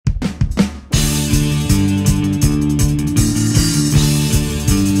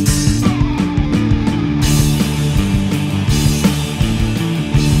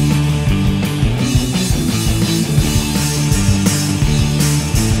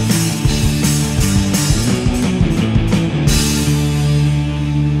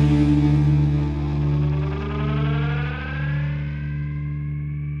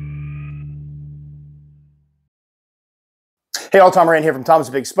Hey all, Tom Moran here from Tom's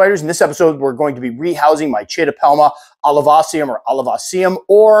Big Spiders. In this episode, we're going to be rehousing my Chaetopelma olivaceum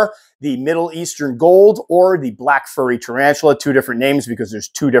or the Middle Eastern gold or the black furry tarantula. Two different names because there's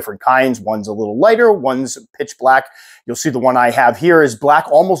two different kinds. One's a little lighter, one's pitch black. You'll see the one I have here is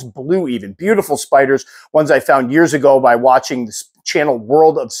black, almost blue even. Beautiful spiders, ones I found years ago by watching the channel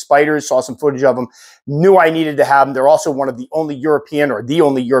World of Spiders, saw some footage of them, knew I needed to have them. They're also one of the only European or the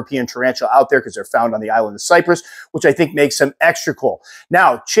only European tarantula out there because they're found on the island of Cyprus, which I think makes them extra cool.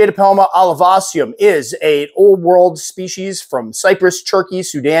 Now, Chaetopelma olivaceum is an old world species from Cyprus, Turkey,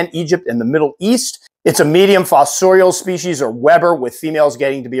 Sudan, Egypt, and the Middle East. It's a medium fossorial species, or Weber, with females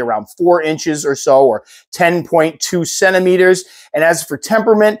getting to be around 4 inches or so, or 10.2 centimeters. And as for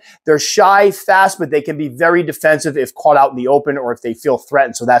temperament, they're shy, fast, but they can be very defensive if caught out in the open or if they feel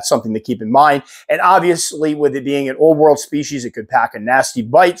threatened. So that's something to keep in mind. And obviously, with it being an old world species, it could pack a nasty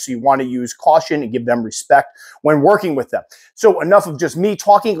bite. So you want to use caution and give them respect when working with them. So enough of just me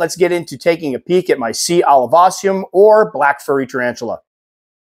talking. Let's get into taking a peek at my C. olivaceum or black furry tarantula.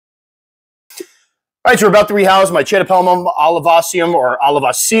 All right, so we're about to rehouse my Chaetopelma olivaceum or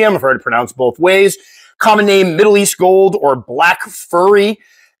olivaceum. I've heard it pronounced both ways. Common name, Middle East gold or black furry.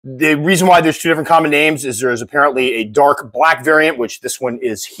 The reason why there's two different common names is there's apparently a dark black variant, which this one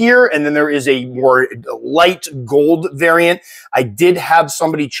is here, and then there is a more light gold variant. I did have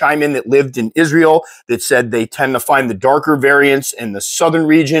somebody chime in that lived in Israel that said they tend to find the darker variants in the southern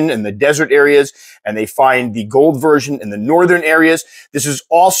region and the desert areas, and they find the gold version in the northern areas. This is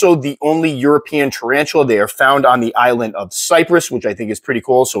also the only European tarantula. They are found on the island of Cyprus, which I think is pretty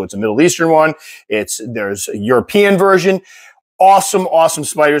cool. So it's a Middle Eastern one. There's a European version. Awesome, awesome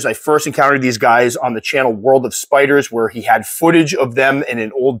spiders. I first encountered these guys on the channel World of Spiders, where he had footage of them in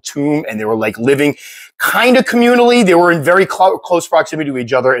an old tomb, and they were like living kind of communally. They were in very close proximity to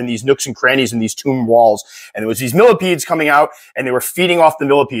each other in these nooks and crannies in these tomb walls. And there was these millipedes coming out, and they were feeding off the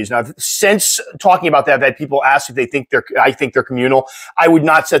millipedes. Now, since talking about that, I've had people ask if they think I think they're communal. I would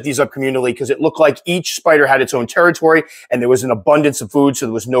not set these up communally because it looked like each spider had its own territory, and there was an abundance of food, so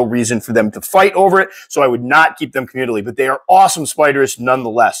there was no reason for them to fight over it. So I would not keep them communally, but they are awesome spiders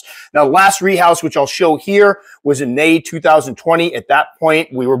nonetheless. Now, the last rehouse, which I'll show here, was in May 2020. At that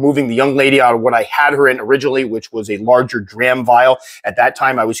point, we were moving the young lady out of what I had her in originally, which was a larger dram vial. At that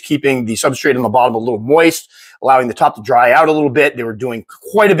time, I was keeping the substrate on the bottom a little moist, allowing the top to dry out a little bit. They were doing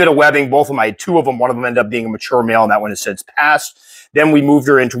quite a bit of webbing. Both of them, I had two of them. One of them ended up being a mature male, and that one has since passed. Then we moved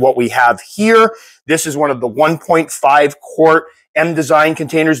her into what we have here. This is one of the 1.5 quart M design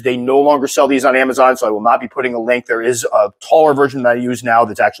containers. They no longer sell these on Amazon, so I will not be putting a link. There is a taller version that I use now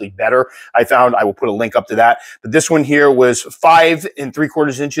that's actually better. I will put a link up to that. But this one here was 5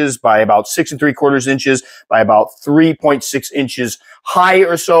 3/4 inches by about 6 3/4 inches by about 3.6 inches high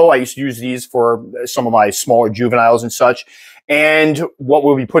or so. I used to use these for some of my smaller juveniles and such. And what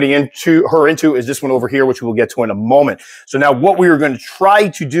we'll be putting her into is this one over here, which we'll get to in a moment. So now what we are going to try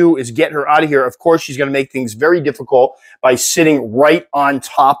to do is get her out of here. Of course, she's going to make things very difficult by sitting right on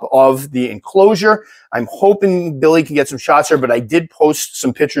top of the enclosure. I'm hoping Billy can get some shots here, but I did post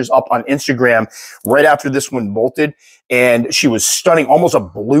some pictures up on Instagram right after this one molted, and she was stunning, almost a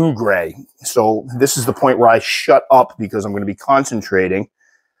blue-gray. So this is the point where I shut up because I'm going to be concentrating.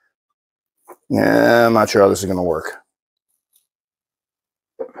 Yeah, I'm not sure how this is going to work.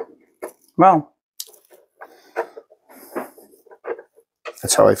 Well,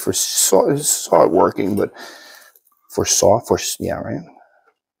 that's how I first saw it working, but yeah, right?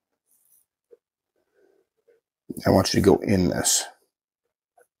 I want you to go in this.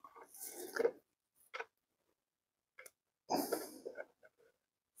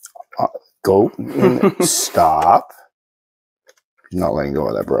 Go in, stop. Not letting go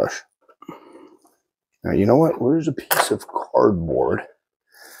of that brush. Now, you know what? Where's a piece of cardboard?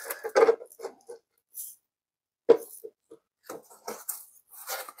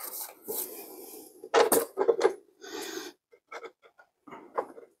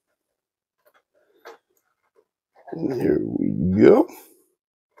 Here we go.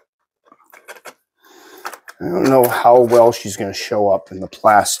 I don't know how well she's going to show up in the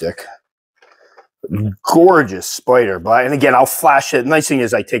plastic. Gorgeous spider. And again, I'll flash it. The nice thing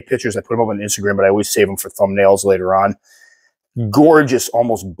is I take pictures, I put them up on Instagram, but I always save them for thumbnails later on. Gorgeous,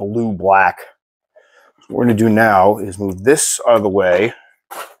 almost blue-black. So what we're going to do now is move this out of the way.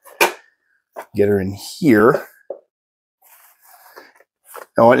 Get her in here.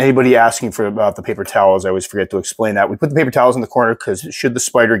 Now, anybody asking about the paper towels, I always forget to explain that. We put the paper towels in the corner because should the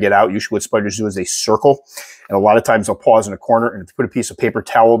spider get out, usually what spiders do is they circle. And a lot of times they'll pause in a corner, and if you put a piece of paper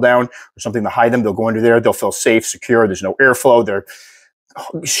towel down or something to hide them, they'll go under there. They'll feel safe, secure. There's no airflow. They're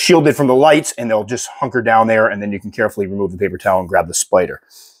shielded from the lights, and they'll just hunker down there, and then you can carefully remove the paper towel and grab the spider.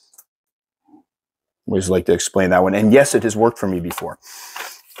 Always like to explain that one. And yes, it has worked for me before.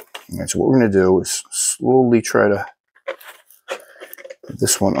 All right, so what we're going to do is slowly try to get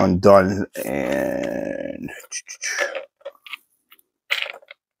this one undone. And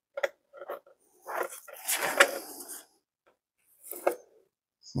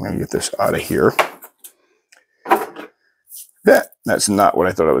I'm going to get this out of here. That's not what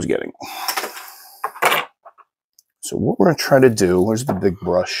I thought I was getting. So what we're going to try to do, where's the big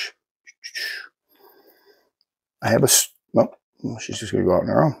brush? I have a, well, she's just going to go out on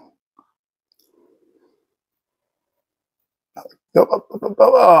her own.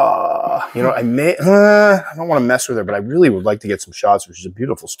 You know, I don't want to mess with her, but I really would like to get some shots where she's a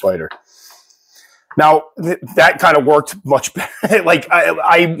beautiful spider. Now, that kind of worked much better. Like,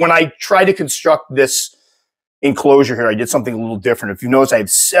 when I tried to construct this enclosure here, I did something a little different. If you notice, I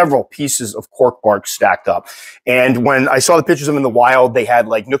have several pieces of cork bark stacked up. And when I saw the pictures of them in the wild, they had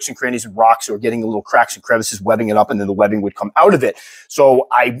like nooks and crannies and rocks that were getting little cracks and crevices, webbing it up, and then the webbing would come out of it. So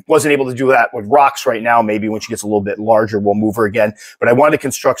I wasn't able to do that with rocks right now. Maybe when she gets a little bit larger, we'll move her again. But I wanted to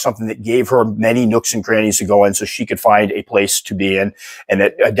construct something that gave her many nooks and crannies to go in so she could find a place to be in and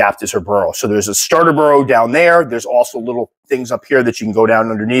that adapt as her burrow. So there's a starter burrow down there. There's also little things up here that you can go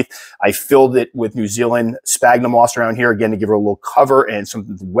down underneath. I filled it with New Zealand sphagnum moss around here, again, to give her a little cover and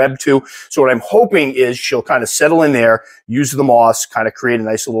something to web to. So what I'm hoping is she'll kind of settle in there, use the moss, kind of create a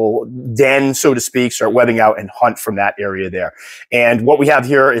nice little den, so to speak, start webbing out and hunt from that area there. And what we have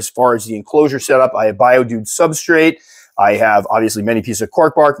here as far as the enclosure setup, I have BioDude substrate. I have obviously many pieces of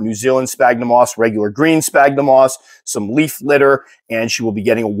cork bark, New Zealand sphagnum moss, regular green sphagnum moss, some leaf litter, and she will be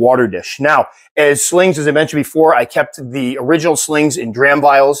getting a water dish. Now, as slings, as I mentioned before, I kept the original slings in dram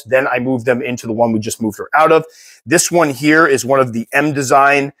vials. Then I moved them into the one we just moved her out of. This one here is one of the M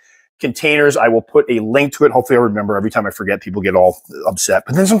Design containers. I will put a link to it. Hopefully I remember. Every time I forget, people get all upset.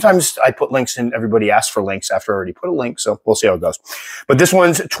 But then sometimes I put links and everybody asks for links after I already put a link. So we'll see how it goes. But this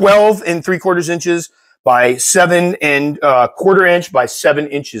one's 12 3/4 inches by 7 1/4 inch by 7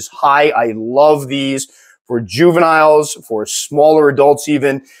 inches high. I love these for juveniles, for smaller adults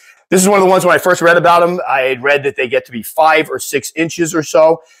even. This is one of the ones when I first read about them, I had read that they get to be 5 or 6 inches or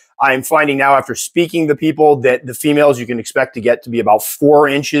so. I'm finding now after speaking to people that the females you can expect to get to be about 4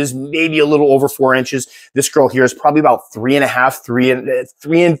 inches, maybe a little over 4 inches. This girl here is probably about 3.5,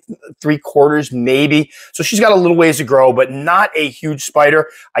 3 3/4 maybe. So she's got a little ways to grow, but not a huge spider.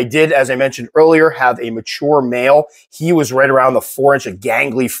 I did, as I mentioned earlier, have a mature male. He was right around the 4-inch, a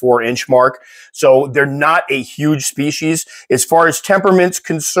gangly 4-inch mark. So they're not a huge species. As far as temperament's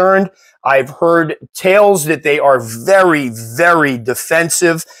concerned, I've heard tales that they are very, very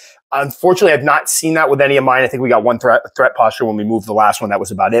defensive. Unfortunately, I've not seen that with any of mine. I think we got one threat posture when we moved the last one. That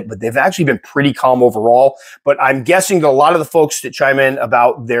was about it. But they've actually been pretty calm overall. But I'm guessing that a lot of the folks that chime in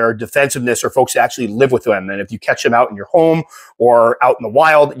about their defensiveness are folks that actually live with them. And if you catch them out in your home or out in the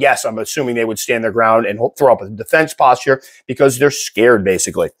wild, yes, I'm assuming they would stand their ground and throw up a defense posture because they're scared,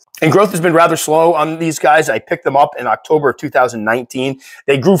 basically. And growth has been rather slow on these guys. I picked them up in October of 2019.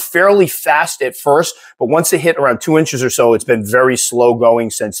 They grew fairly fast at first, but once they hit around 2 inches or so, it's been very slow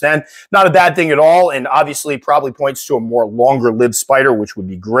going since then. Not a bad thing at all, and obviously probably points to a more longer-lived spider, which would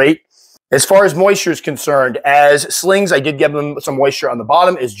be great. As far as moisture is concerned, as slings, I did give them some moisture on the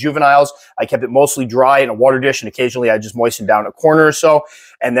bottom. As juveniles, I kept it mostly dry in a water dish, and occasionally I just moistened down a corner or so.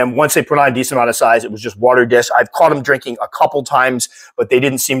 And then once they put on a decent amount of size, it was just water dish. I've caught them drinking a couple times, but they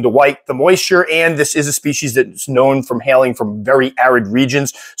didn't seem to wipe the moisture. And this is a species that's known from hailing from very arid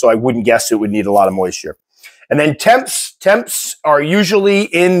regions, so I wouldn't guess it would need a lot of moisture. And then temps are usually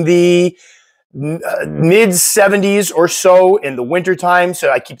in the mid 70s or so in the wintertime.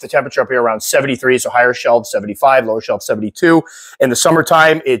 So I keep the temperature up here around 73. So higher shelves 75, lower shelves 72. In the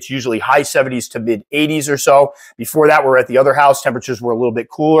summertime, it's usually high 70s to mid 80s or so. Before that, we're at the other house. Temperatures were a little bit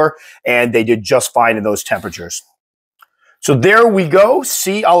cooler and they did just fine in those temperatures. So there we go.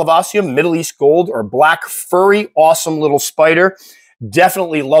 C. olivaceum, Middle East gold or black furry, awesome little spider.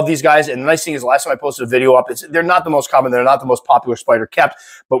 Definitely love these guys. And the nice thing is the last time I posted a video up, they're not the most common. They're not the most popular spider kept.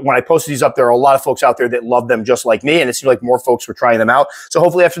 But when I posted these up, there are a lot of folks out there that love them just like me. And it seemed like more folks were trying them out. So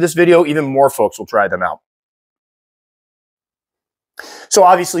hopefully after this video, even more folks will try them out. So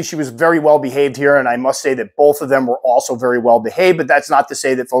obviously she was very well behaved here, and I must say that both of them were also very well behaved, but that's not to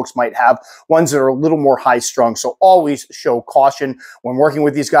say that folks might have ones that are a little more high strung. So always show caution when working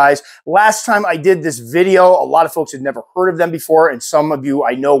with these guys. Last time I did this video, a lot of folks had never heard of them before, and some of you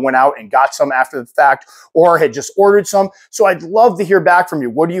I know went out and got some after the fact or had just ordered some. So I'd love to hear back from you.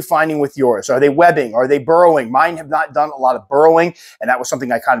 What are you finding with yours? Are they webbing? Are they burrowing? Mine have not done a lot of burrowing, and that was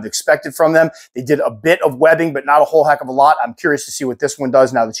something I kind of expected from them. They did a bit of webbing, but not a whole heck of a lot. I'm curious to see what this one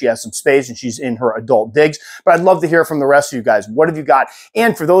does now that she has some space and she's in her adult digs. But I'd love to hear from the rest of you guys. What have you got?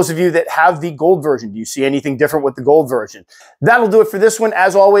 And for those of you that have the gold version, do you see anything different with the gold version? That'll do it for this one.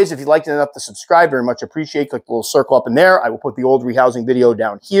 As always, if you'd like enough to subscribe, very much appreciate. Click the little circle up in there. I will put the old rehousing video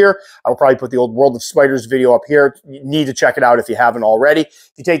down here. I will probably put the old World of Spiders video up here. You need to check it out if you haven't already.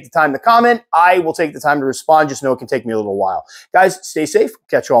 If you take the time to comment, I will take the time to respond. Just know it can take me a little while. Guys, stay safe.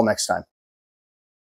 Catch you all next time.